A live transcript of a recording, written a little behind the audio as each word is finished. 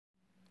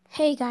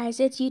Hey guys,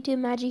 it's YouTube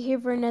Magic here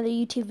for another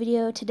YouTube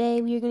video.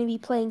 Today we are going to be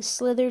playing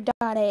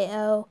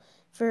Slither.io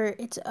for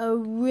it's a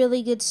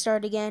really good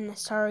start again.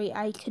 Sorry,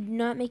 I could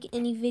not make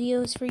any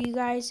videos for you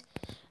guys.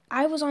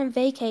 I was on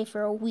vacay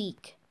for a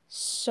week.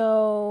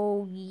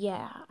 So,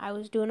 yeah, I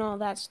was doing all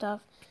that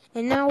stuff.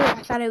 And now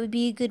I thought it would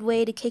be a good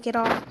way to kick it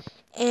off.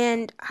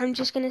 And I'm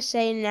just going to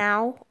say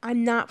now,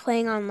 I'm not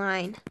playing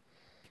online.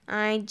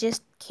 I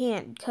just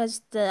can't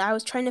because I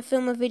was trying to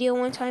film a video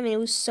one time and it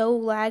was so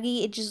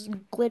laggy it just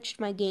glitched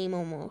my game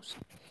almost.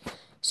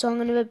 So I'm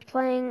going to be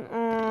playing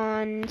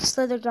on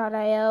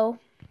Slither.io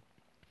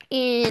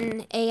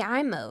in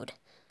AI mode.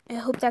 I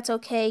hope that's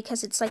okay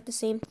because it's like the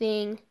same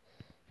thing.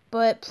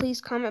 But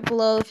please comment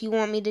below if you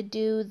want me to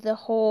do the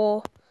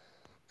whole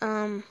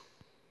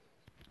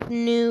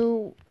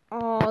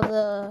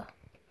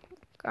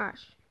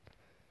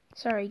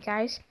sorry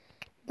guys,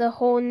 the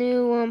whole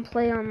new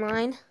play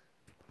online.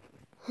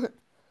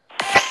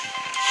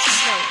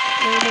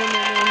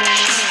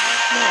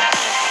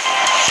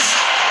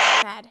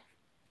 Bad.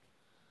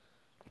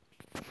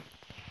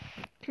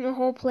 The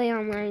whole play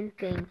online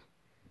thing.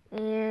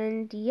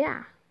 And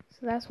yeah,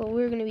 so that's what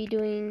we're going to be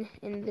doing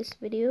in this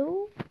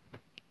video.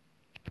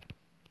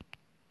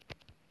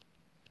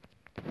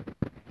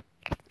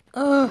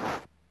 Ugh.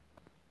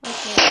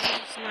 Okay,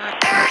 it's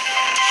not.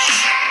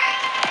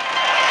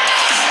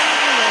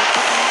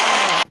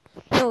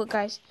 No,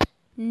 guys,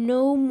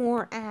 no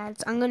more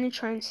ads. I'm going to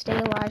try and stay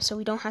alive so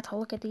we don't have to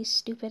look at these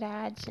stupid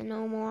ads and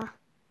no more.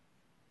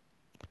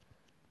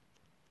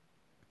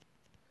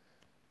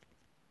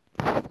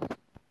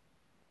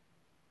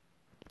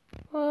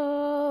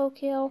 Oh,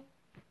 kill.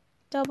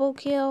 Double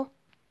kill.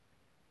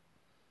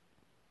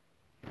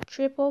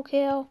 Triple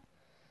kill.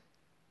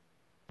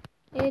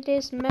 It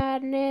is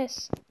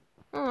madness.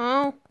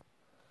 Oh.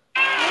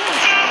 I'm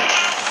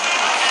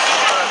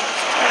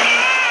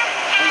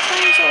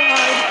trying so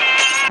hard.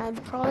 I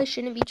probably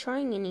shouldn't be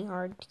trying any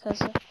hard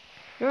because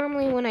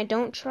normally when I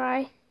don't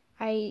try,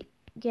 I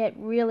get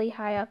really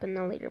high up in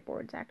the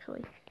leaderboards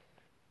actually.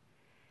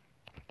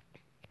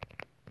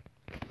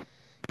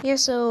 Yeah,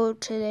 so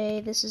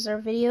today this is our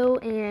video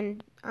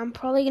and I'm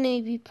probably going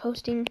to be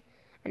posting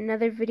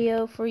another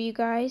video for you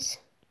guys.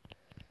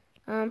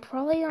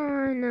 Probably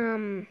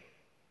on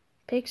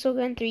Pixel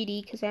Gun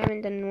 3D because I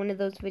haven't done one of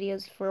those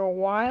videos for a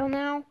while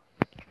now.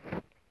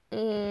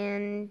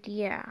 And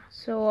yeah,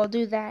 so I'll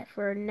do that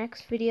for our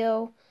next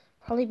video.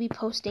 Probably be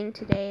posting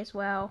today as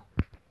well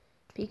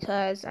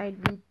because I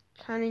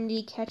kind of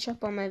need to catch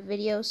up on my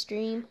video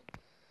stream.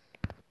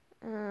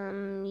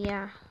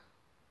 Yeah.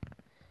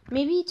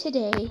 Maybe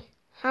today,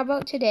 how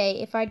about today,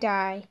 if I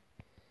die,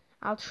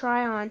 I'll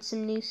try on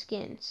some new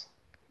skins.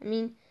 I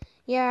mean,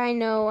 yeah, I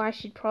know I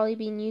should probably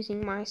be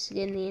using my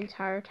skin the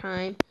entire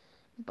time,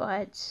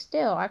 but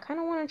still, I kind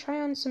of want to try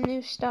on some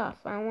new stuff.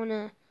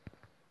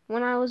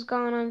 When I was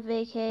gone on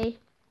vacay,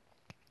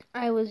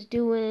 I was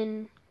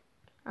using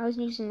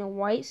the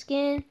white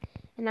skin,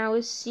 and I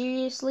was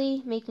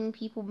seriously making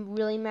people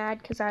really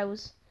mad because I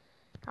was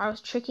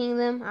tricking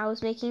them. I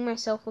was making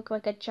myself look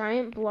like a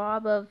giant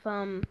blob of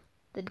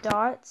the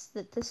dots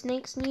that the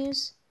snakes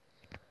use,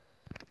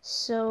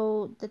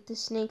 so that the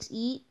snakes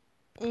eat,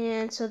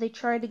 and so they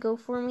tried to go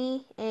for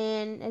me,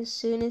 and as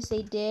soon as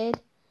they did,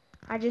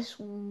 I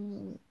just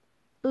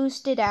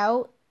boosted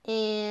out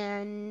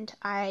and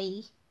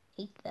I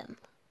ate them.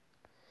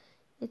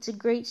 It's a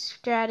great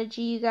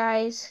strategy, you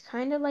guys,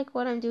 kind of like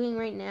what I'm doing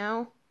right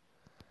now,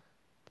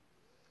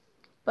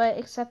 but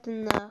except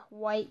in the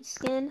white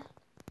skin.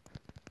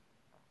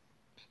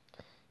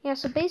 Yeah,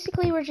 so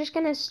basically we're just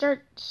going to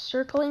start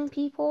circling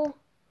people.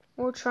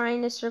 We're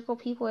trying to circle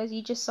people, as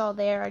you just saw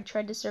there. I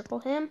tried to circle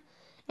him,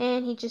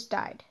 and he just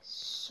died.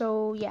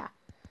 So, yeah.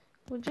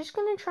 We're just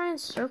going to try and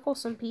circle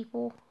some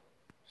people.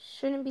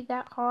 Shouldn't be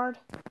that hard.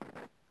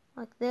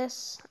 Like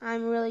this.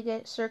 I'm really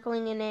good at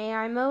circling in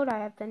AI mode. I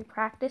have been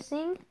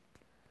practicing.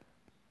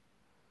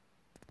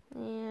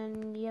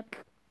 And, yep.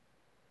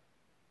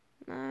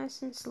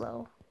 Nice and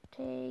slow.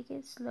 Take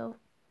it slow.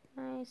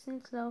 Nice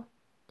and slow.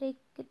 Take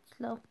it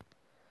slow.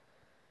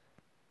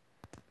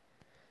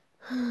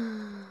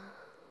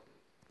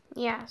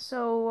 Yeah,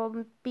 so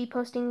I'll be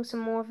posting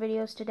some more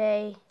videos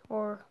today,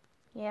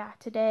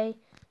 today,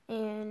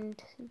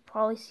 and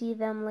probably see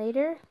them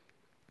later.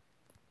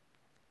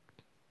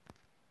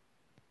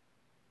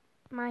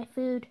 My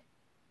food.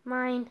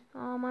 Mine.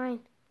 All mine.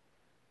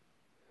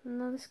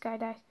 No, this guy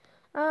died.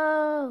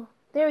 Oh,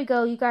 there we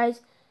go, you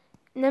guys.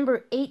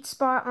 Number 8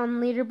 spot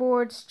on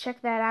leaderboards.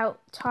 Check that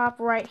out. Top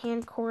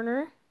right-hand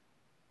corner.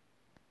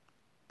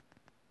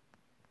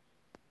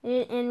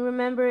 And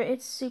remember,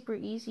 it's super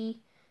easy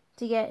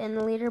to get in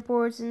the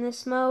leaderboards in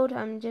this mode.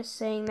 I'm just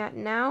saying that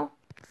now.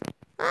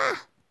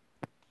 Ah!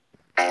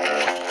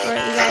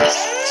 Alright, you guys.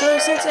 So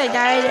since I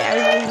died,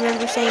 I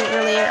remember saying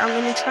earlier, I'm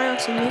going to try on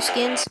some new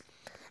skins.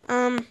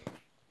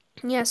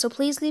 Yeah, so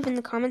please leave in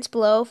the comments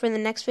below for the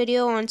next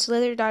video on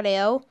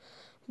Slither.io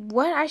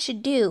what I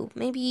should do.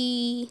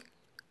 Maybe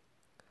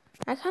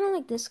I kind of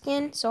like this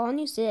skin, so I'll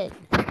use it.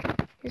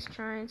 Just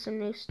trying some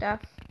new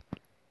stuff.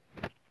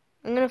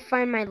 I'm gonna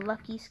find my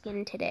lucky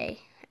skin today.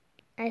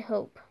 I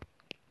hope.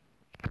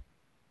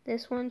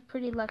 This one's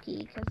pretty lucky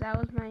because that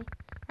was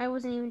I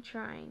wasn't even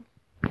trying.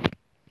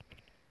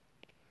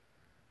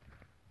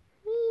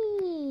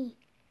 Whee!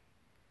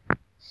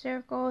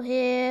 Circle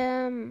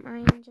him. I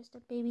am just a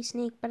baby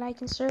snake, but I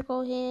can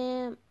circle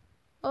him.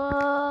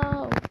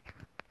 Oh!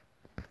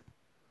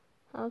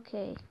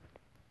 Okay.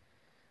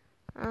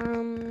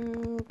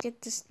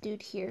 Get this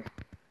dude here.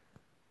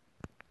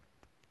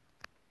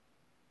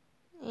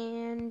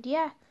 And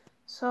yeah,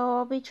 so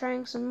I'll be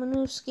trying some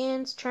new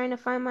skins, trying to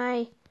find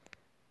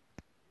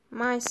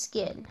my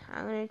skin.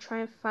 I'm gonna try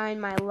and find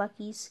my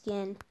lucky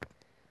skin.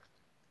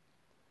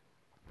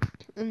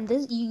 And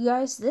this, you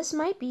guys, this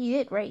might be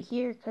it right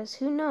here, because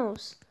who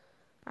knows?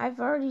 I've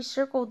already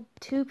circled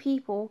 2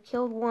 people,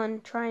 killed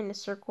 1 trying to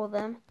circle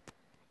them.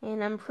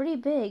 And I'm pretty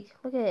big.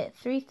 Look at it,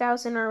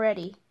 3,000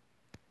 already.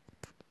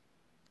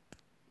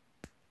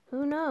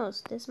 Who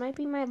knows? This might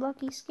be my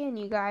lucky skin,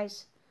 you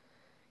guys.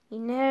 You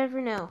never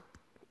know,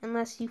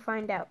 unless you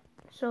find out.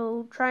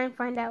 So try and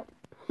find out.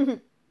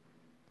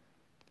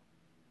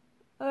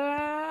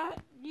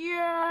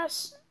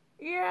 Yes!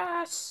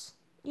 Yes!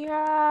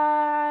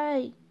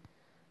 Yay!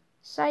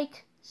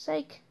 Psych!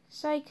 Psych!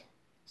 Psych!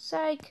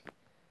 Psych!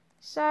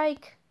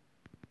 Psych!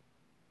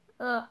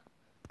 Ugh.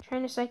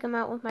 Trying to psych him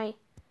out with my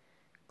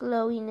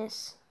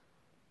glowiness.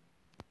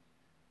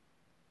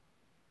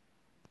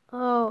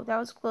 Oh, that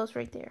was close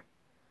right there.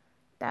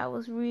 That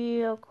was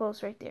real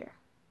close right there.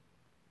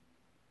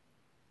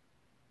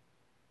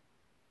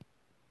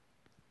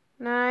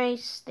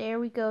 Nice. There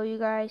we go, you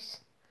guys.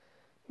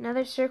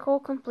 Another circle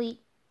complete.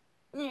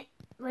 There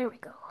we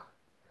go.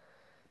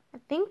 I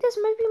think this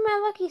might be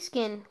my lucky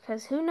skin,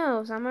 because who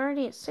knows? I'm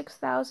already at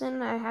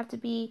 6,000. I have to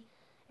be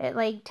at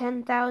like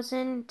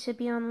 10,000 to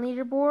be on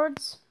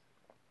leaderboards.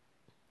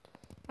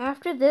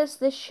 After this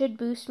should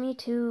boost me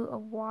to a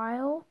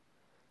while.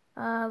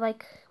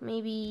 Like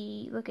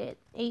maybe, look at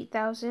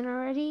 8,000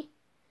 already.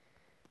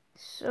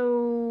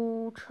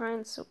 So try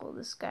and circle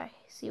this guy.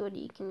 See what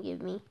he can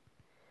give me.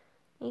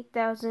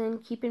 8,000.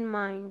 Keep in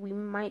mind, we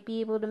might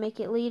be able to make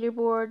it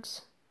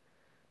leaderboards.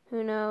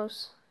 Who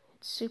knows?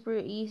 It's super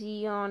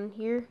easy on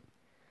here.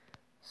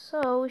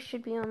 So we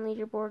should be on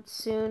leaderboards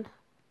soon.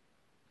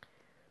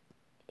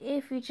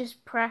 If you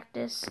just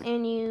practice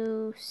and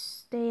you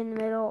stay in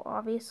the middle,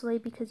 obviously,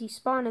 because you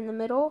spawn in the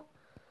middle.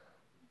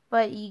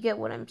 But you get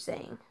what I'm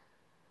saying.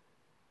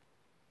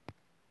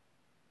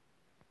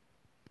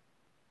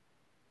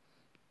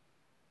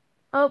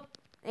 Oh,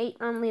 8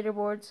 on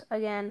leaderboards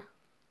again.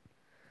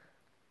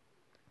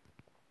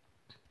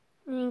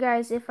 And you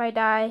guys, if I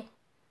die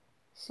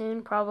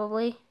soon,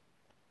 probably,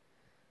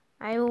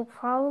 I will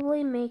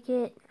probably make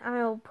it.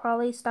 I will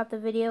probably stop the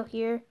video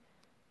here.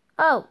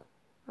 Oh,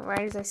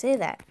 right as I say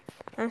that.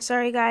 I'm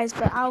sorry, guys,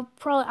 but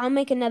I'll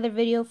make another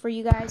video for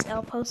you guys.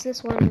 I'll post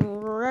this one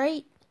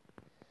right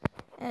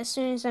as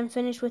soon as I'm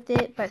finished with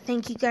it. But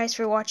thank you guys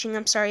for watching.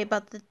 I'm sorry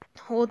about the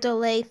whole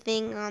delay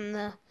thing on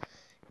the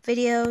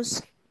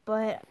videos,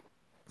 but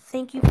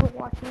thank you for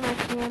watching my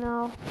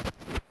channel.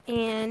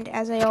 And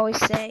as I always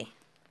say,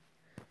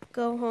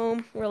 go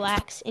home,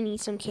 relax, and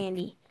eat some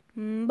candy.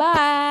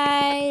 Bye!